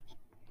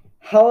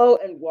Hello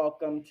and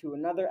welcome to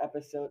another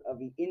episode of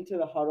the Into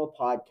the Huddle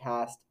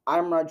podcast.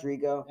 I'm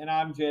Rodrigo, And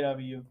I'm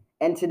JW.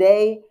 and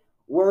today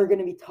we're going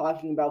to be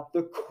talking about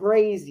the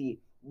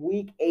crazy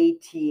Week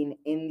 18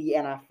 in the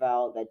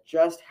NFL that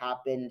just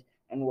happened,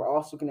 and we're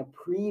also going to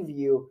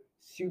preview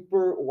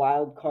Super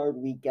Wildcard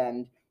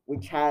Weekend,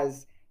 which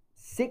has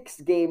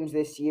 6 games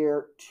this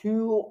year,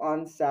 2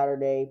 on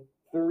Saturday,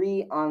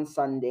 3 on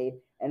Sunday,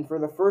 and for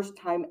the first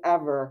time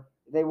ever,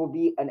 there will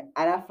be an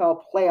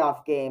NFL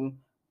playoff game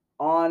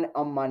on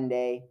a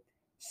Monday.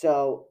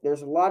 So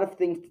there's a lot of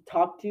things to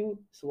talk to.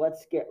 So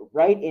let's get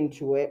right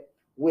into it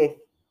with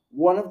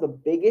one of the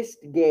biggest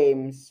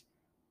games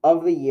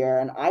of the year,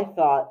 and I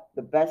thought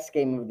the best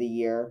game of the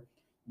year.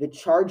 The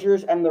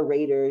Chargers and the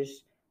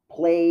Raiders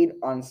played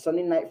on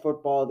Sunday Night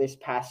Football this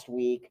past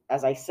week.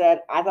 As I said,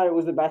 I thought it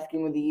was the best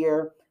game of the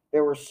year.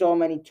 There were so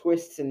many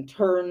twists and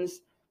turns.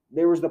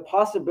 There was the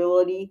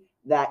possibility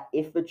that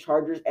if the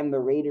Chargers and the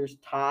Raiders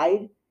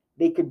tied,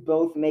 they could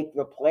both make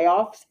the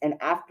playoffs. And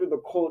after the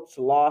Colts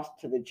lost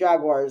to the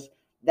Jaguars,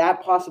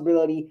 that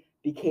possibility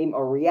became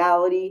a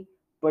reality.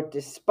 But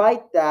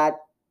despite that,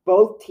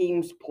 both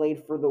teams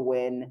played for the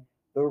win.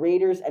 The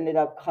Raiders ended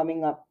up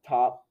coming up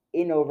top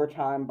in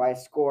overtime by a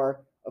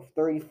score of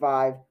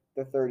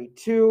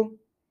 35-32.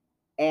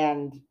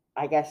 And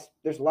I guess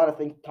there's a lot of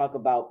things to talk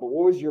about, but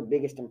what was your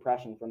biggest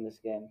impression from this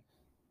game?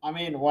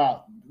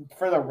 Wow.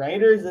 For the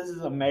Raiders, this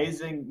is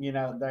amazing.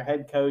 Their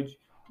head coach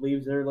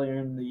leaves earlier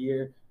in the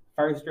year.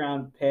 First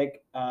round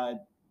pick, two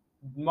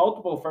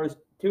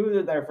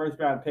of their first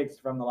round picks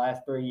from the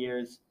last 3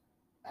 years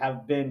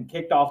have been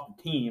kicked off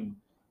the team,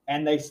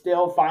 and they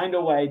still find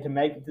a way to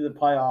make it to the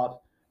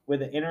playoffs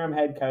with an interim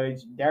head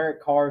coach.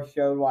 Derek Carr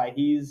showed why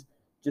he's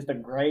just a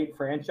great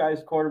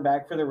franchise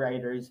quarterback for the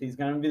Raiders. He's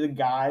going to be the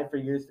guy for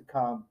years to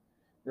come.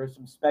 There's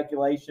some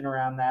speculation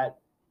around that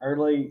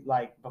early,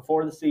 like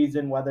before the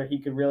season, whether he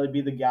could really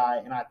be the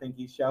guy, and I think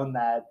he's shown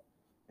that.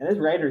 And this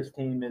Raiders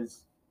team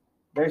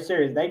they're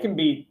serious. They can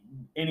beat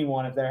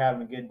anyone if they're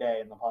having a good day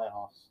in the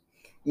playoffs.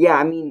 Yeah,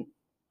 I mean,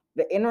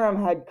 the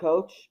interim head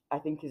coach, I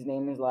think his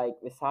name is like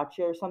Versace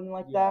or something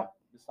like that.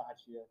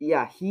 Versace.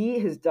 Yeah, he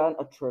has done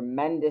a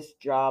tremendous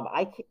job.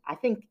 I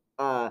think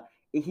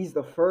he's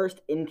the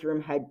first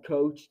interim head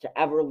coach to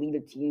ever lead a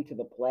team to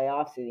the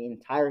playoffs in the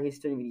entire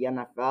history of the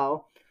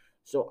NFL.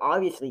 So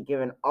obviously,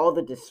 given all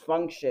the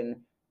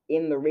dysfunction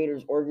in the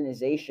Raiders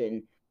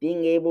organization,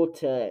 being able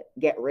to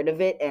get rid of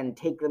it and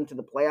take them to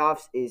the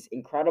playoffs is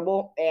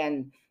incredible.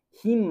 And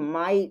he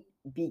might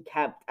be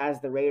kept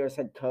as the Raiders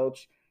head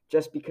coach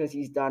just because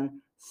he's done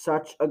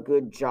such a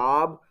good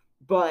job.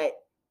 But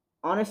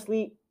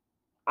honestly,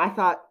 I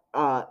thought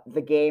a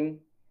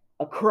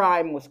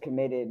crime was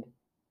committed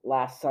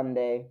last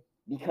Sunday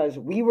because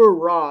we were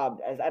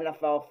robbed as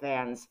NFL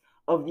fans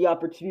of the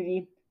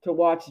opportunity to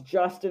watch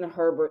Justin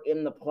Herbert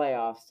in the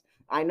playoffs.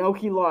 I know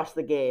he lost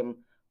the game,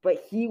 but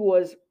he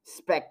was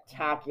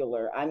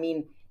spectacular. I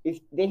mean, if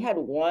they had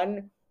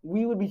won,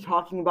 we would be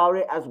talking about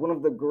it as one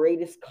of the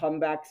greatest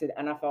comebacks in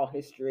NFL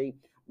history,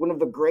 one of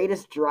the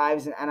greatest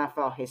drives in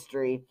NFL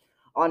history.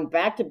 On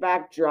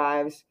back-to-back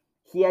drives,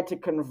 he had to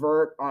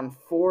convert on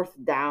fourth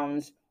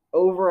downs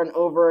over and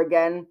over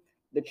again.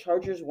 The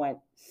Chargers went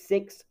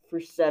 6 for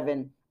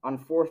 7 on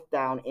fourth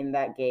down in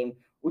that game,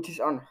 which is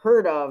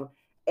unheard of.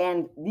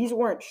 And these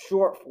weren't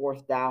short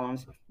fourth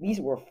downs.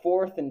 These were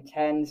 4th and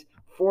 10s,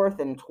 4th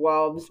and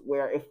 12s,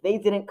 where if they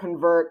didn't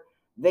convert,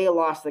 they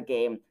lost the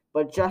game.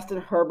 But Justin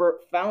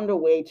Herbert found a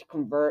way to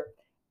convert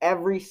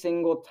every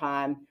single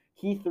time.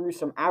 He threw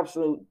some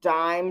absolute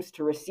dimes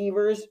to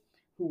receivers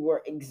who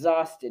were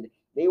exhausted.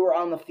 They were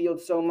on the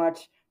field so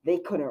much they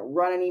couldn't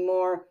run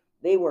anymore.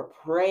 They were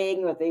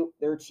praying that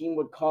their team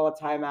would call a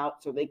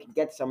timeout so they could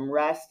get some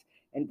rest.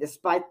 And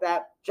despite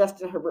that,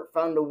 Justin Herbert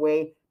found a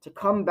way to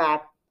come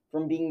back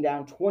from being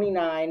down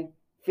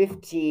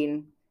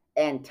 29-15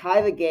 and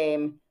tie the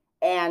game.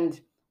 And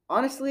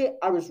honestly,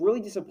 I was really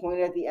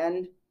disappointed at the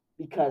end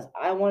because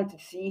I wanted to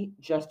see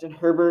Justin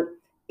Herbert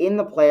in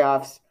the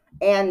playoffs.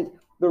 And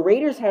the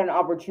Raiders had an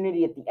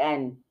opportunity at the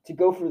end to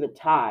go for the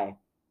tie.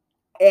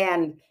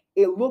 And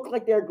it looked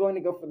like they were going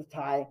to go for the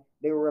tie.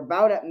 They were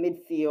about at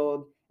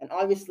midfield. And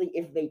obviously,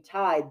 if they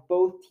tied,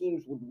 both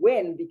teams would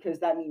win because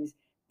that means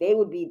they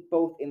would be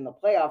both in the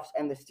playoffs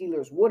and the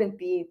Steelers wouldn't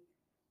be.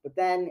 But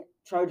then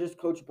Chargers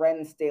coach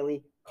Brandon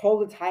Staley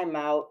called a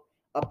timeout.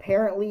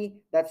 Apparently,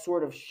 that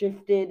sort of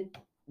shifted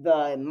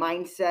the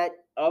mindset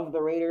of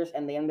the Raiders,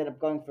 and they ended up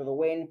going for the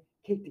win,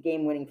 kicked the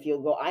game-winning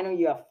field goal. I know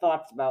you have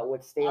thoughts about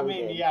what Staley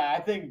did. Yeah,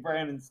 I think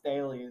Brandon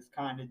Staley is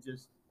kind of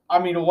just –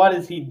 what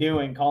is he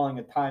doing calling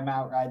a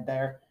timeout right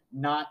there,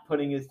 not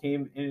putting his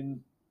team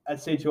in a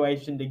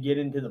situation to get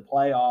into the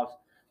playoffs?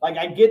 Like,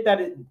 I get that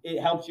it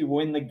helps you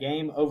win the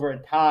game over a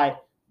tie,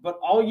 but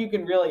all you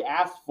can really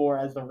ask for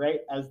as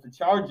the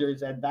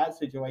Chargers at that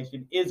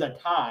situation is a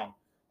tie.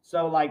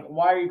 So, like,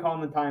 why are you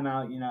calling the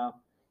timeout?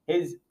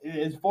 His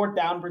fourth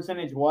down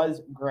percentage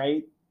was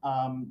great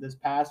this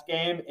past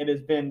game. It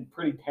has been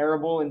pretty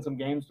terrible in some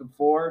games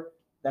before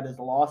that has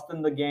lost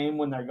in the game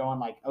when they're going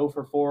like 0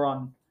 for 4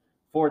 on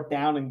fourth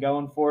down and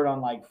going for it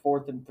on like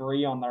 4th and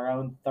 3 on their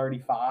own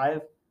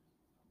 35.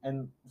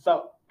 And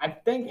so I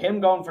think him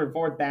going for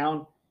fourth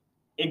down,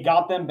 it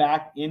got them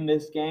back in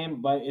this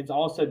game, but it's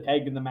also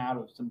taken them out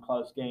of some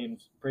close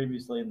games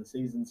previously in the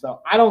season.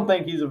 So I don't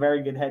think he's a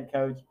very good head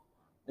coach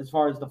as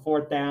far as the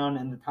fourth down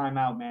and the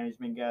timeout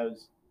management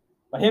goes.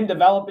 But him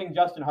developing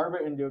Justin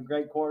Herbert into a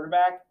great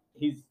quarterback,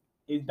 he's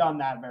done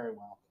that very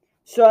well.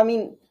 So, I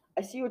mean,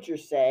 I see what you're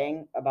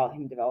saying about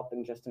him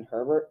developing Justin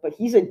Herbert, but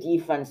he's a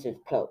defensive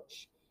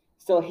coach.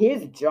 So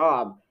his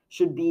job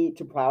should be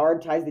to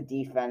prioritize the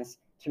defense,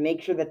 to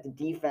make sure that the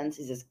defense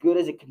is as good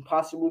as it can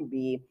possibly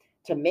be,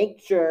 to make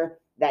sure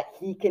that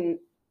he can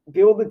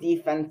build a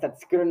defense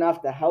that's good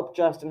enough to help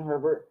Justin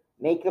Herbert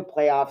make the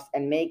playoffs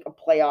and make a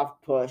playoff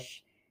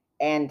push.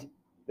 And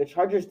the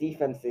Chargers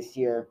defense this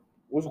year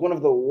was one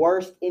of the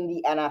worst in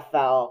the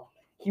NFL.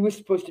 He was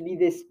supposed to be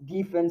this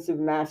defensive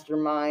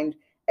mastermind,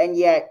 and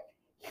yet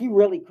he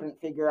really couldn't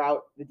figure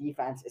out the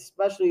defense,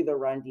 especially the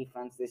run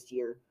defense this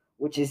year,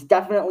 which is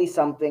definitely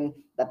something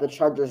that the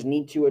Chargers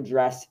need to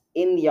address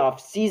in the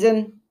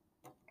offseason.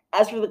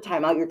 As for the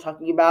timeout you're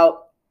talking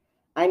about,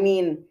 I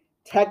mean,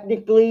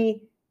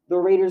 technically, the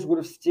Raiders would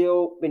have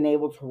still been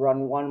able to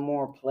run one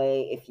more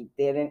play if he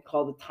didn't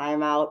call the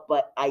timeout,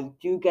 but I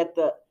do get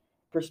the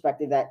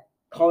perspective that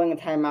calling a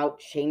timeout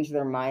changed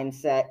their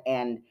mindset,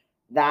 and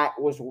that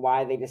was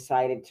why they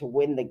decided to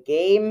win the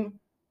game.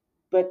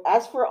 But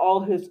as for all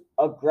his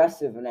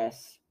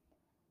aggressiveness,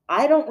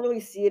 I don't really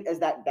see it as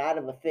that bad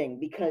of a thing,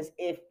 because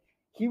if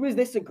he was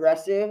this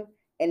aggressive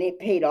and it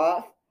paid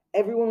off,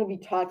 everyone would be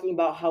talking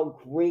about how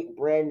great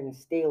Brandon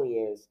Staley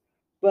is.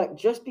 But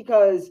just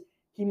because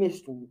he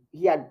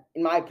had,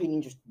 in my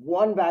opinion, just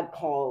one bad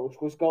call,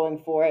 which was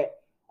going for it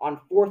on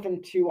 4th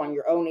and 2 on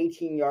your own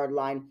 18-yard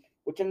line,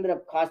 which ended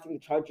up costing the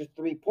Chargers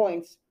 3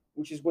 points,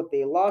 which is what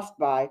they lost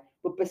by.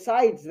 But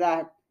besides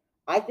that,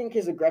 I think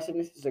his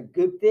aggressiveness is a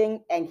good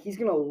thing, and he's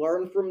going to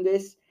learn from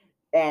this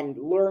and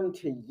learn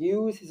to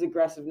use his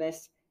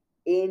aggressiveness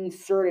in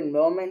certain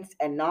moments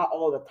and not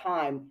all the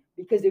time.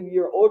 Because if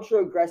you're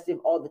ultra aggressive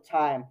all the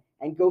time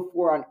and go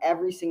for it on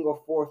every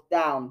single fourth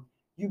down,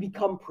 you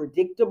become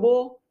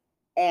predictable,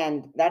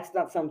 and that's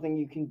not something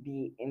you can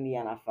be in the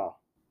NFL.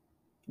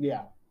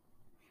 Yeah.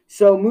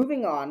 So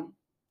moving on,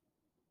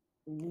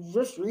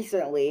 just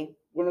recently,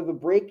 one of the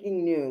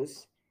breaking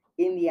news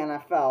in the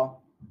NFL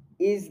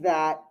is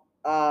that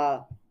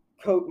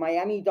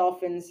Miami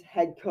Dolphins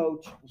head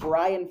coach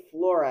Brian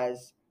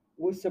Flores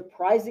was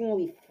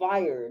surprisingly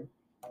fired.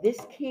 This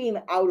came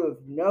out of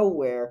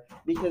nowhere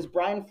because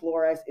Brian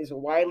Flores is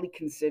widely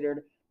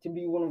considered to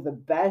be one of the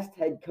best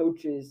head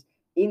coaches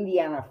in the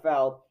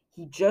NFL.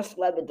 He just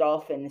led the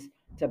Dolphins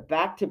to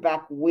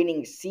back-to-back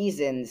winning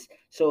seasons,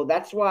 so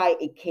that's why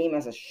it came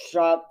as a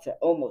shock to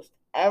almost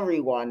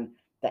everyone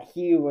that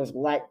he was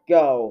let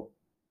go.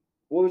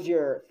 What was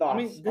your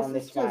thoughts on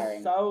this firing? This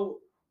is just so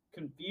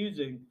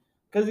confusing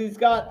because he's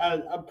got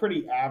a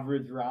pretty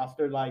average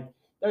roster. Like,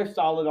 they're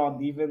solid on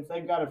defense.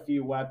 They've got a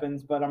few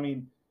weapons, but, I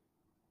mean,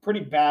 pretty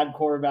bad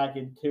quarterback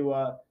in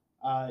Tua.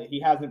 He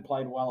hasn't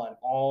played well at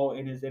all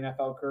in his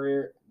NFL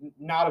career.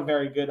 Not a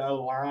very good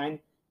O-line.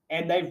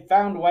 And they've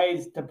found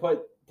ways to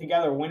put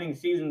together winning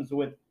seasons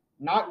with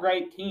not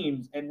great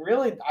teams. And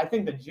really, I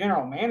think the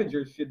general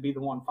manager should be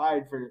the one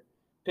fired for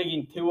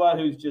picking Tua,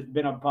 who's just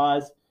been a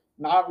buzz,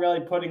 not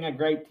really putting a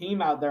great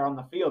team out there on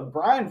the field.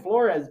 Brian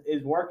Flores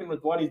is working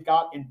with what he's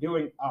got and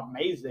doing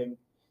amazing.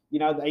 You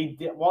know,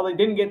 while they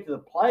didn't get to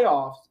the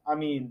playoffs, I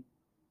mean,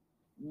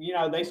 you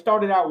know, they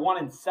started out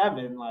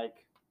 1-7. Like,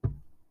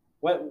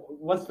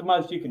 what's the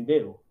most you can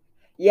do?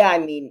 Yeah, I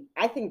mean,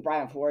 I think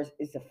Brian Flores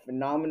is a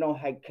phenomenal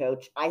head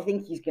coach. I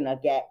think he's going to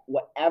get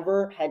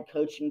whatever head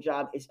coaching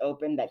job is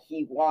open that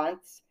he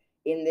wants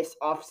in this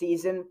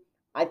offseason.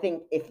 I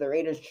think if the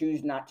Raiders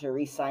choose not to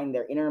re-sign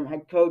their interim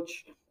head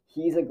coach,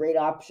 he's a great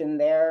option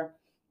there.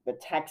 The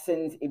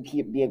Texans,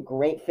 he'd be a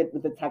great fit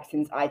with the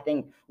Texans. I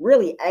think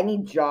really any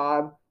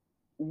job,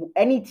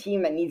 any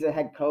team that needs a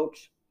head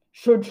coach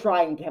should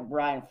try and get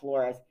Brian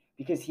Flores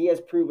because he has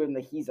proven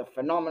that he's a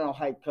phenomenal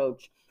head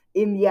coach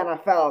in the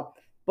NFL.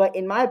 But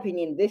in my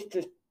opinion, this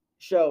just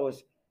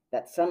shows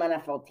that some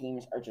NFL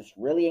teams are just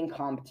really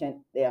incompetent.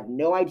 They have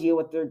no idea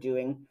what they're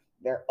doing.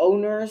 Their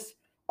owners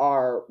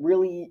are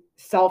really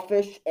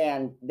selfish,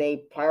 and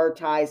they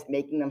prioritize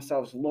making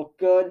themselves look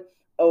good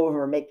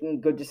over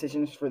making good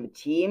decisions for the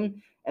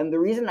team. And the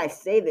reason I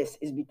say this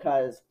is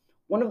because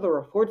one of the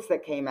reports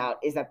that came out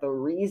is that the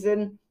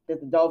reason that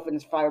the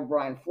Dolphins fired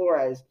Brian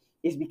Flores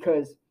is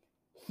because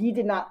he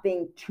did not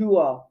think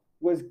Tua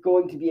was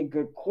going to be a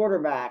good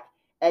quarterback,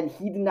 and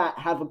he did not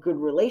have a good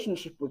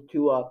relationship with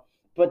Tua.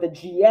 But the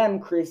GM,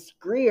 Chris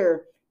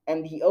Grier,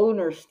 and the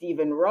owner,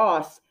 Stephen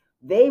Ross,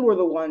 they were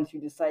the ones who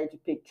decided to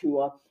pick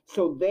Tua,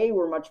 so they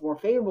were much more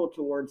favorable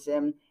towards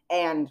him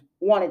and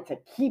wanted to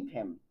keep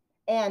him.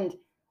 And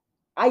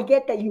I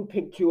get that you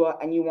pick Tua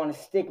and you want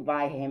to stick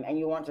by him and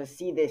you want to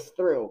see this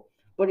through.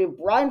 But if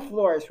Brian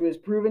Flores, who has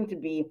proven to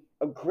be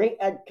a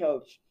great head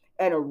coach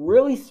and a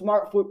really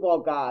smart football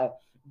guy,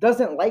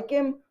 doesn't like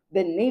him,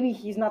 then maybe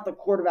he's not the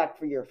quarterback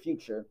for your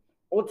future.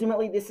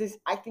 Ultimately, this is,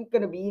 I think,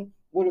 going to be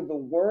one of the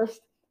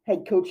worst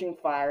head coaching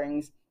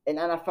firings in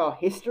NFL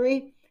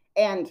history.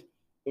 And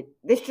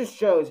this just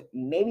shows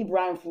maybe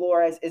Brian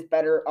Flores is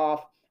better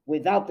off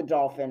without the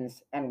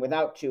Dolphins and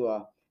without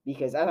Tua,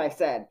 because as I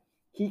said,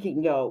 he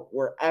can go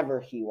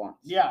wherever he wants.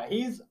 Yeah,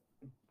 he's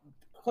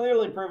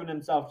clearly proven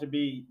himself to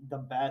be the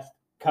best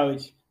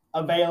coach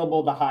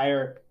available to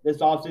hire this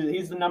offseason.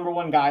 He's the number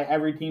one guy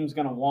every team's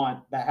going to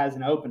want that has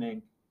an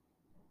opening.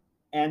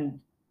 And,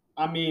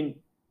 I mean,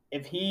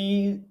 if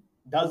he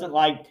doesn't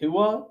like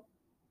Tua,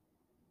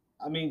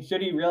 I mean,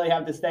 should he really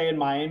have to stay in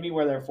Miami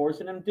where they're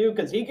forcing him to?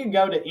 Because he could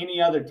go to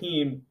any other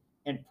team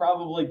and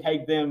probably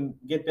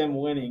get them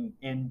winning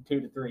in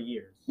 2 to 3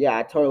 years. Yeah,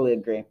 I totally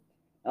agree.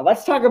 Now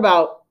let's talk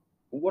about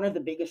one of the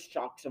biggest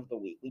shocks of the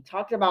week. We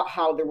talked about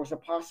how there was a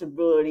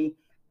possibility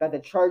that the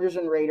Chargers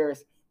and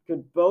Raiders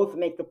could both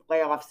make the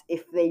playoffs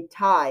if they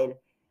tied,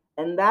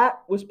 and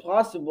that was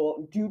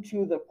possible due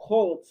to the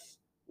Colts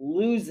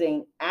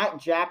losing at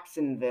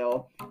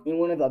Jacksonville in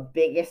one of the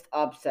biggest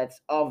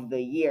upsets of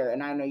the year.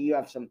 And I know you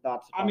have some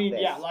thoughts about this.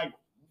 Yeah, like,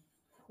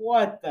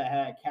 what the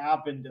heck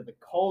happened to the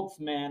Colts,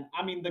 man?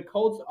 I mean, the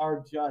Colts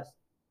are just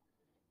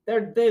 –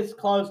 they're this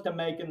close to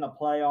making the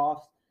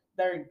playoffs.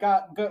 They're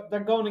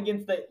going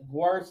against the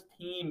worst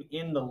team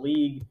in the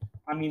league.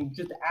 I mean,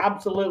 just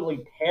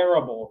absolutely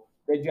terrible.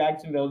 The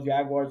Jacksonville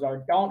Jaguars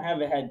don't have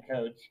a head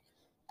coach.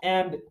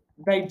 And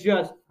they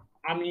just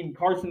 – I mean,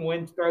 Carson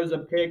Wentz throws a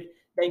pick.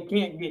 They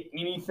can't get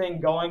anything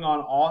going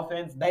on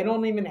offense. They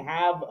don't even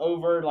have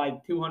over,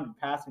 200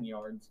 passing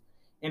yards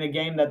in a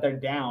game that they're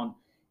down.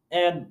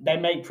 And they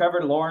make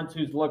Trevor Lawrence,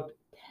 who's looked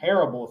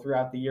terrible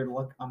throughout the year,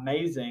 look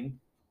amazing.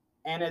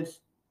 And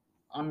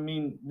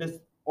this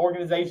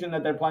organization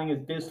that they're playing is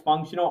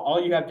dysfunctional. All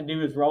you have to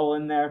do is roll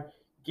in there,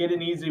 get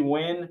an easy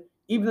win.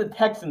 Even the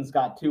Texans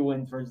got 2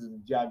 wins versus the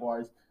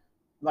Jaguars.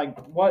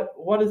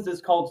 What is this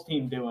Colts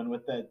team doing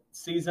with the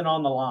season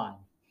on the line?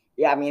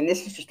 Yeah, I mean,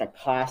 this is just a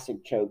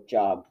classic choke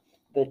job.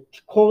 The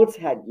Colts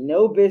had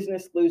no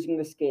business losing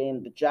this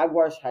game. The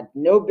Jaguars had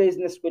no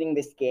business winning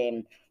this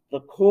game.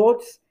 The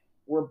Colts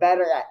were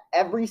better at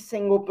every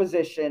single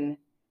position.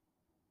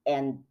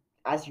 And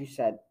as you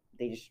said,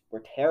 they just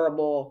were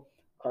terrible.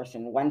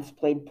 Carson Wentz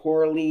played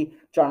poorly.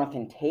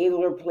 Jonathan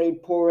Taylor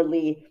played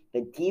poorly.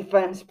 The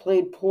defense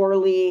played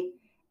poorly.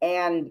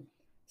 And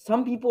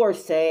some people are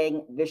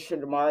saying this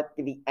should mark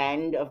the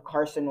end of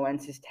Carson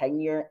Wentz's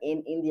tenure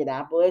in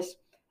Indianapolis.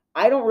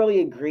 I don't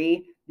really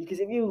agree, because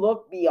if you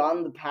look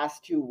beyond the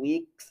past 2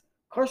 weeks,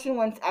 Carson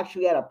Wentz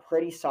actually had a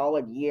pretty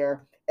solid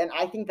year. And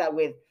I think that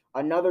with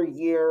another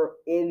year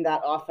in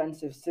that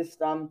offensive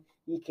system,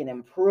 he can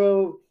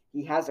improve.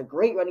 He has a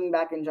great running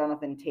back in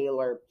Jonathan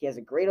Taylor. He has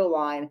a great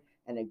O-line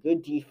and a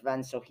good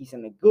defense, so he's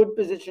in a good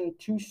position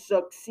to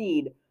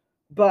succeed.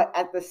 But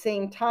at the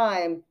same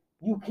time,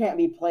 you can't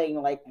be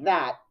playing like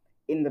that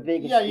in the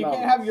biggest moments.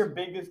 Can't have your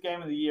biggest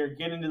game of the year,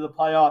 get into the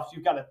playoffs.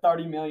 You've got a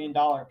 $30 million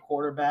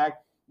quarterback.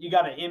 You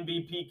got an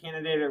MVP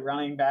candidate at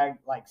running back,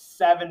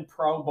 7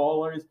 Pro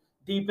Bowlers,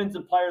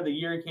 defensive player of the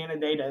year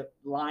candidate at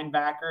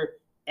linebacker,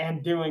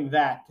 and doing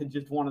that to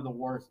just one of the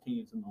worst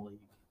teams in the league.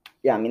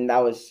 Yeah, I mean, that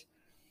was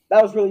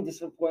really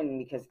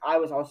disappointing, because I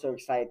was also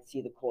excited to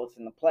see the Colts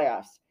in the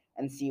playoffs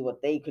and see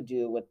what they could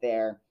do with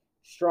their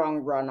strong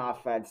run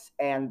offense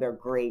and their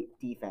great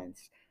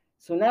defense.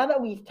 So now that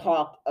we've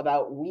talked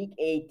about Week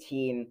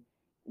 18,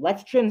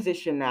 let's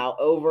transition now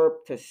over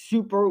to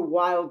Super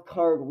Wild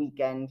Card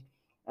Weekend.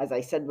 As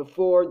I said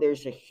before,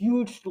 there's a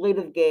huge slate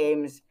of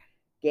games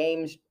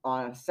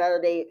on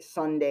Saturday,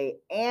 Sunday,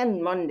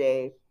 and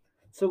Monday.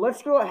 So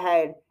let's go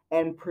ahead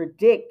and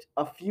predict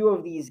a few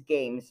of these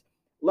games.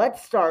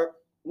 Let's start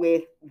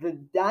with the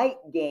night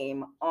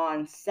game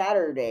on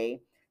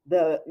Saturday.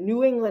 The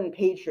New England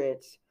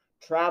Patriots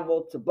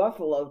travel to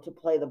Buffalo to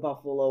play the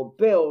Buffalo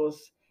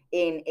Bills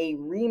in a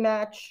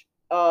rematch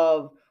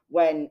of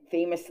when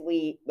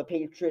famously the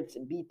Patriots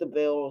beat the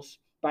Bills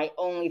by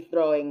only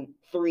throwing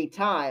 3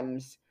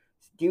 times.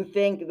 Do you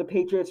think the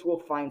Patriots will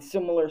find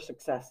similar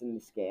success in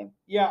this game?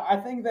 Yeah, I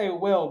think they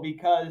will,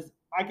 because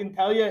I can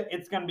tell you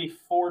it's going to be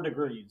 4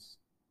 degrees.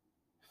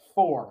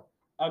 4.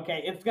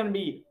 Okay, it's going to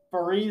be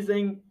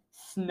freezing,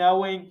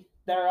 snowing.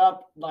 They're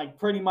up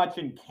pretty much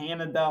in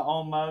Canada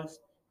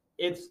almost.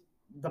 It's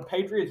the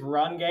Patriots'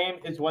 run game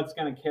is what's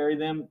going to carry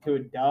them to a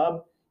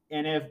dub.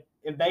 And if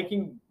they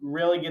can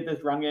really get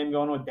this run game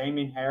going with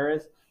Damien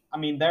Harris, I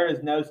mean, there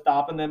is no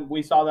stopping them.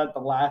 We saw that the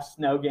last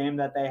snow game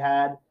that they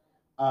had,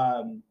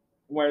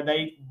 where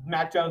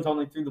Mac Jones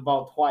only threw the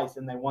ball twice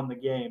and they won the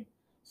game.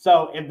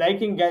 So if they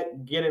can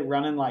get it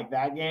running like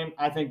that game,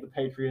 I think the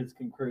Patriots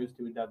can cruise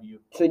to a W.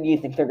 So do you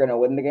think they're going to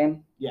win the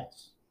game?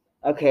 Yes.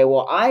 Okay,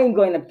 well, I'm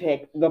going to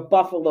pick the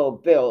Buffalo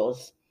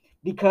Bills,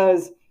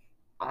 because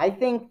I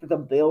think the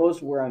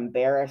Bills were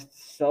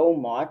embarrassed so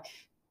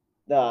much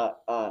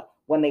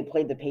when they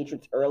played the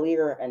Patriots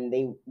earlier and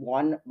they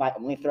won by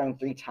only throwing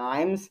 3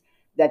 times,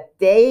 that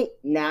they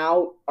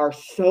now are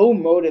so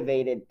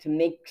motivated to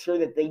make sure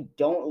that they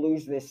don't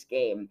lose this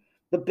game.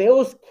 The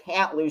Bills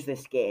can't lose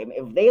this game.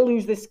 If they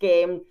lose this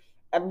game,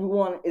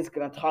 everyone is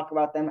going to talk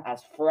about them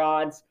as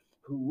frauds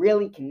who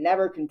really can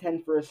never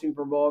contend for a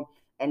Super Bowl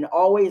and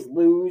always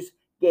lose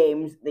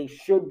games they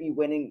should be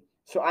winning.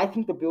 So I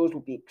think the Bills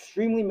will be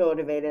extremely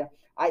motivated.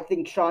 I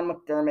think Sean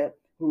McDermott,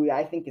 who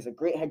I think is a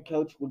great head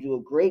coach, will do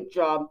a great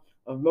job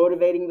of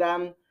motivating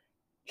them.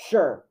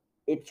 Sure,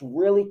 it's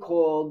really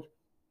cold.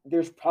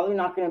 There's probably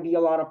not going to be a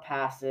lot of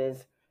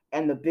passes,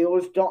 and the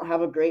Bills don't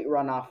have a great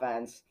run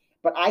offense.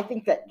 But I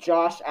think that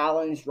Josh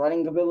Allen's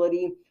running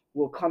ability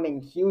will come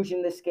in huge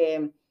in this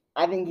game.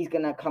 I think he's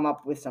going to come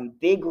up with some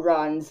big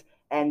runs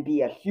and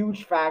be a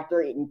huge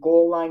factor in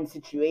goal line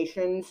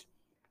situations.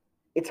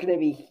 It's going to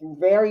be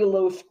very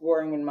low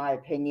scoring, in my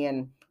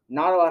opinion.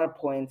 Not a lot of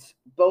points.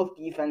 Both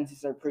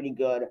defenses are pretty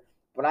good,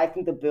 but I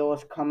think the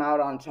Bills come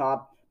out on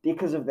top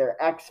because of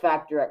their X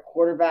factor at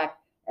quarterback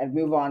and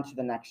move on to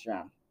the next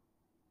round.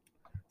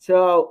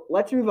 So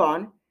let's move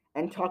on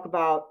and talk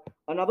about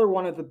another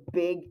one of the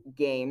big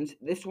games.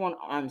 This one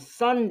on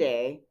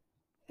Sunday,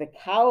 the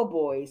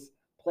Cowboys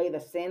play the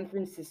San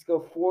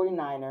Francisco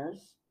 49ers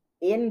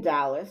in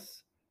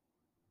Dallas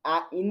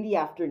in the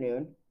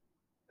afternoon.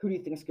 Who do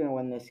you think is going to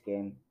win this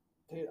game?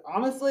 Dude,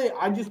 honestly,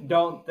 I just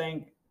don't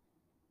think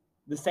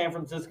the San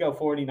Francisco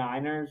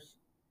 49ers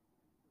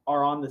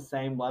are on the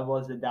same level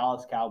as the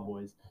Dallas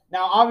Cowboys.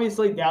 Now,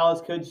 obviously,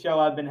 Dallas could show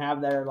up and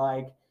have their,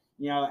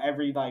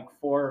 every 4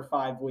 or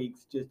 5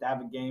 weeks just have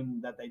a game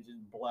that they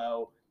just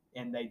blow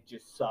and they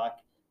just suck.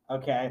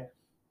 Okay.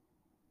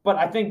 But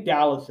I think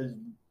Dallas is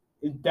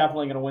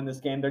definitely going to win this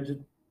game. They're just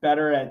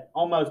better at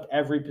almost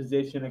every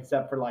position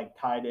except for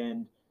tight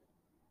end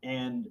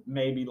and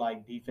maybe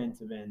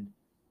defensive end.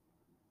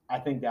 I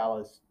think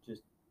Dallas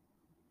just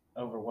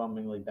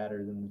overwhelmingly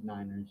better than the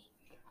Niners.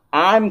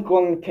 I'm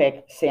going to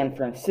pick San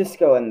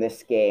Francisco in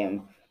this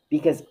game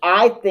because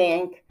I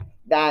think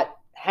that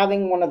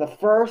having one of the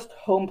first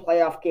home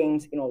playoff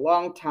games in a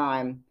long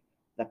time,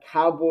 the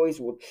Cowboys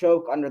will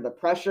choke under the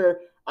pressure.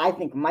 I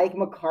think Mike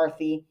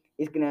McCarthy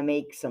is going to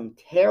make some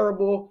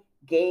terrible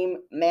game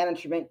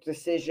management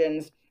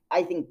decisions.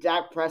 I think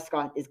Dak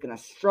Prescott is going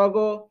to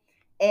struggle,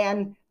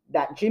 and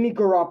that Jimmy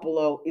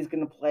Garoppolo is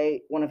going to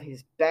play one of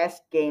his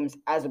best games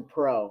as a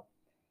pro.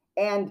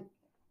 And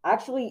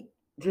actually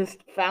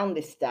just found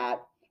this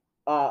stat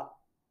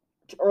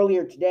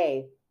earlier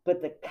today,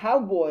 but the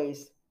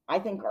Cowboys, I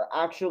think, are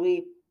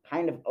actually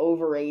kind of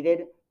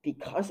overrated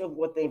because of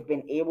what they've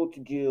been able to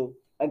do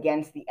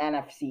against the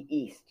NFC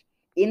East.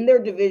 In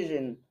their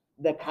division,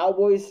 the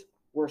Cowboys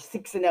were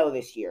 6-0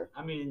 this year.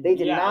 I mean, they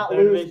did not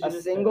lose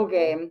a single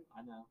game.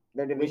 I know.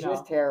 Their division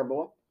is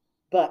terrible.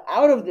 But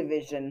out of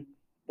division,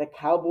 the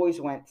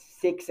Cowboys went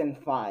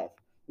 6-5.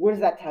 What does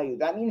that tell you?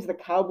 That means the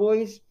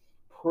Cowboys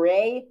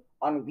prey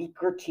on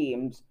weaker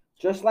teams,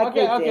 just like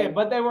they did. Okay,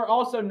 but they were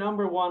also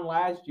number one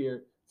last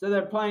year. So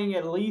they're playing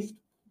at least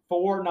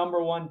 4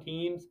 number one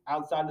teams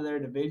outside of their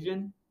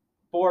division.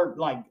 4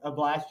 of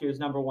last year's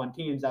number one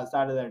teams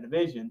outside of their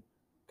division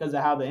because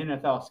of how the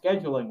NFL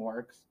scheduling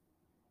works.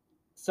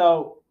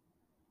 So,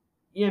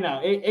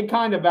 it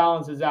kind of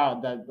balances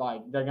out that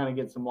they're going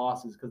to get some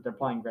losses because they're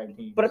playing great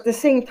teams. But at the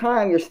same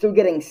time, you're still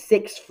getting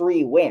 6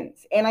 free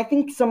wins. And I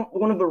think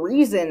one of the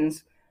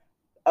reasons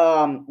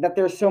that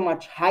there's so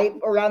much hype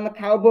around the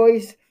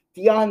Cowboys,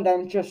 beyond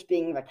them just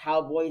being the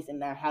Cowboys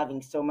and they're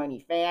having so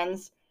many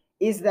fans,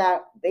 is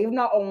that they've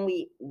not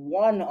only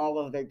won all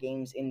of their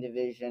games in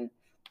division,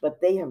 but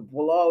they have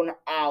blown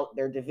out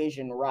their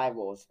division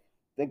rivals.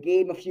 The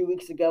game a few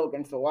weeks ago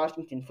against the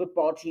Washington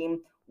football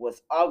team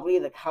was ugly.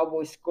 The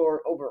Cowboys scored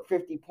over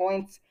 50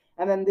 points.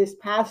 And then this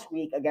past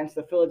week against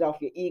the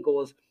Philadelphia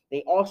Eagles,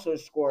 they also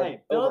scored over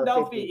 50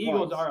 Philadelphia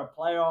Eagles points. are a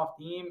playoff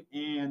team,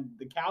 and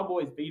the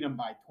Cowboys beat them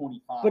by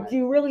 25. But do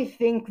you really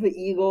think the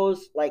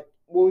Eagles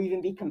will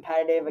even be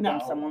competitive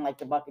against someone like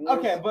the Buccaneers?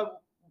 Okay,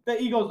 but the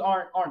Eagles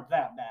aren't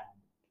that bad.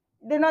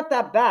 They're not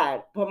that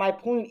bad. But my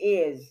point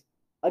is,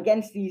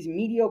 against these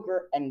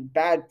mediocre and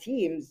bad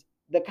teams,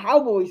 the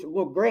Cowboys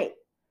look great.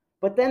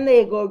 But then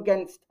they go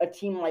against a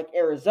team like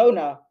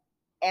Arizona,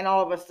 and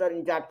all of a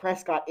sudden Dak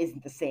Prescott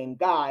isn't the same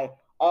guy.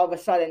 All of a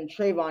sudden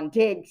Trayvon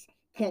Diggs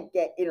can't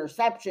get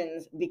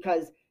interceptions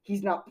because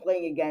he's not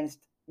playing against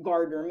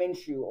Gardner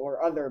Minshew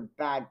or other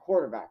bad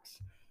quarterbacks.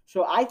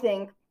 So I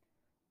think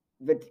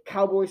the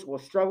Cowboys will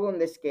struggle in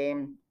this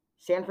game.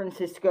 San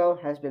Francisco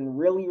has been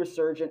really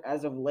resurgent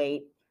as of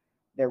late.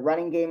 Their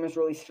running game is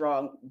really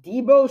strong.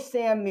 Deebo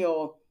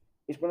Samuel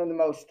is one of the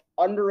most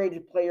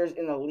underrated players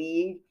in the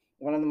league,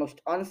 one of the most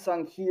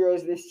unsung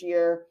heroes this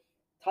year.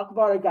 Talk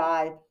about a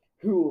guy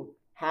who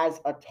has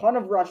a ton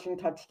of rushing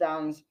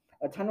touchdowns,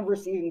 a ton of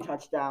receiving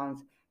touchdowns,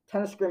 a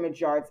ton of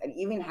scrimmage yards, and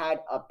even had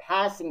a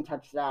passing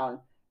touchdown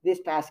this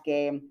past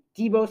game.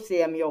 Deebo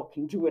Samuel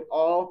can do it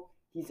all.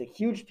 He's a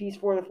huge piece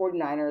for the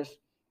 49ers.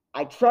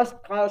 I trust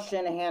Kyle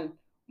Shanahan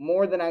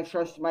more than I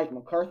trust Mike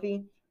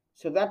McCarthy,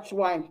 so that's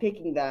why I'm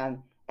picking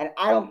them, and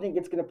I don't think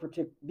it's going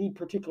to be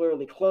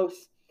particularly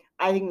close.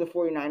 I think the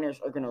 49ers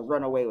are going to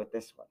run away with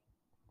this one.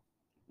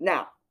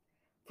 Now,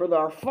 for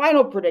our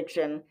final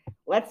prediction,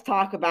 let's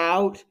talk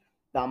about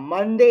the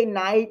Monday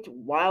night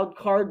wild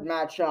card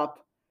matchup,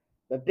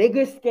 the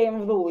biggest game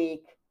of the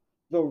week.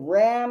 The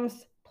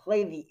Rams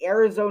play the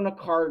Arizona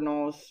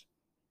Cardinals.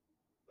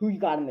 Who you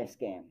got in this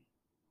game?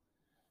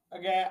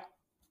 Okay,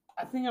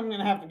 I think I'm going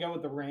to have to go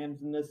with the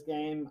Rams in this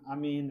game. I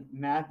mean,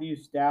 Matthew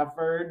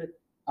Stafford,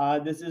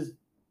 this is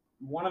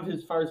one of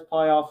his first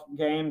playoff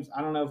games.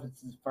 I don't know if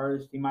it's his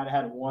first. He might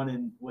have had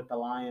one with the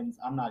Lions.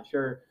 I'm not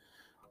sure.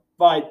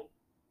 But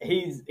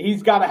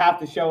he's got to have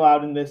to show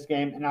out in this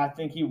game, and I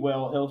think he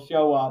will. He'll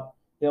show up.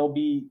 He'll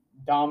be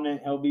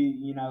dominant. He'll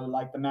be,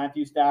 like the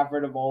Matthew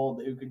Stafford of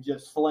old who could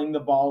just sling the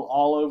ball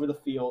all over the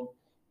field.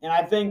 And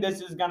I think this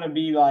is going to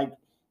be like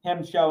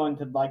him showing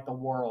to like the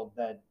world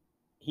that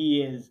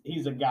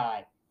he's a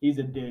guy. He's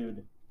a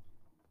dude.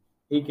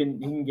 He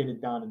can get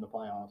it done in the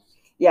playoffs.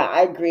 Yeah,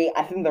 I agree.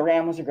 I think the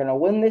Rams are going to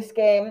win this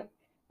game.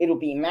 It'll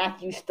be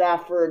Matthew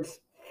Stafford's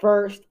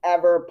first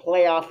ever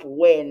playoff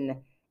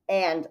win.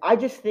 And I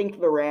just think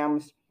the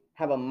Rams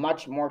have a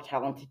much more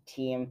talented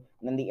team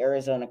than the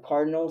Arizona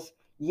Cardinals.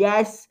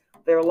 Yes,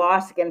 their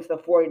loss against the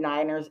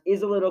 49ers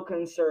is a little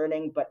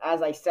concerning, but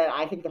as I said,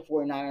 I think the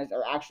 49ers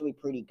are actually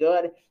pretty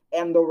good.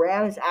 And the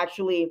Rams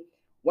actually,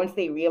 once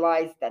they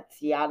realized that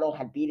Seattle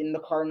had beaten the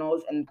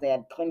Cardinals and they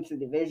had clinched the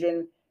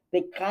division,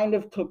 they kind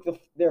of took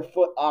their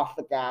foot off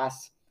the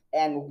gas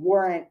and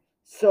weren't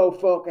so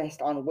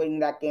focused on winning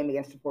that game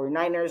against the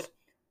 49ers.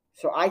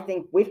 So I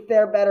think with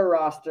their better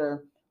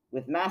roster,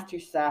 with Matthew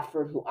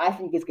Stafford, who I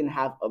think is going to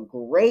have a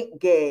great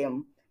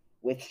game,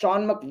 with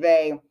Sean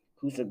McVay,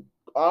 who's an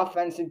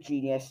offensive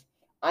genius,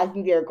 I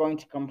think they are going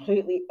to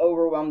completely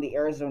overwhelm the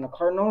Arizona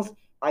Cardinals.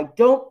 I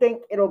don't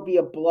think it'll be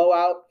a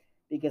blowout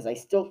because I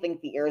still think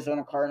the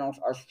Arizona Cardinals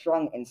are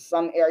strong in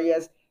some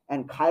areas,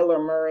 and Kyler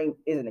Murray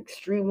is an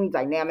extremely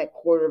dynamic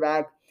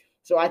quarterback.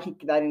 So I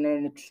think that in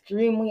an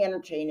extremely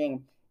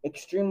entertaining,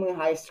 extremely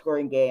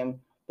high-scoring game,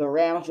 the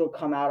Rams will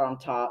come out on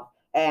top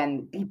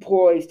and be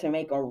poised to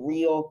make a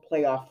real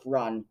playoff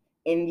run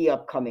in the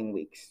upcoming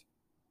weeks.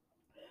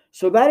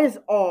 So that is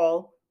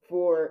all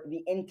for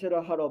the Into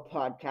the Huddle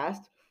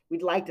podcast.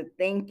 We'd like to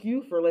thank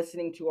you for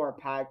listening to our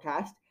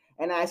podcast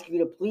and ask you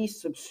to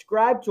please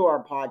subscribe to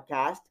our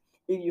podcast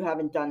if you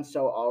haven't done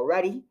so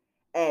already.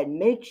 And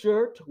make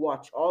sure to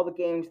watch all the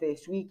games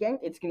this weekend.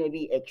 It's going to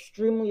be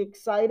extremely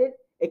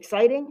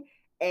exciting.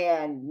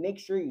 And make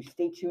sure you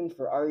stay tuned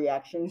for our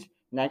reactions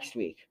next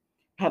week.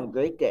 Have a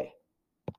great day.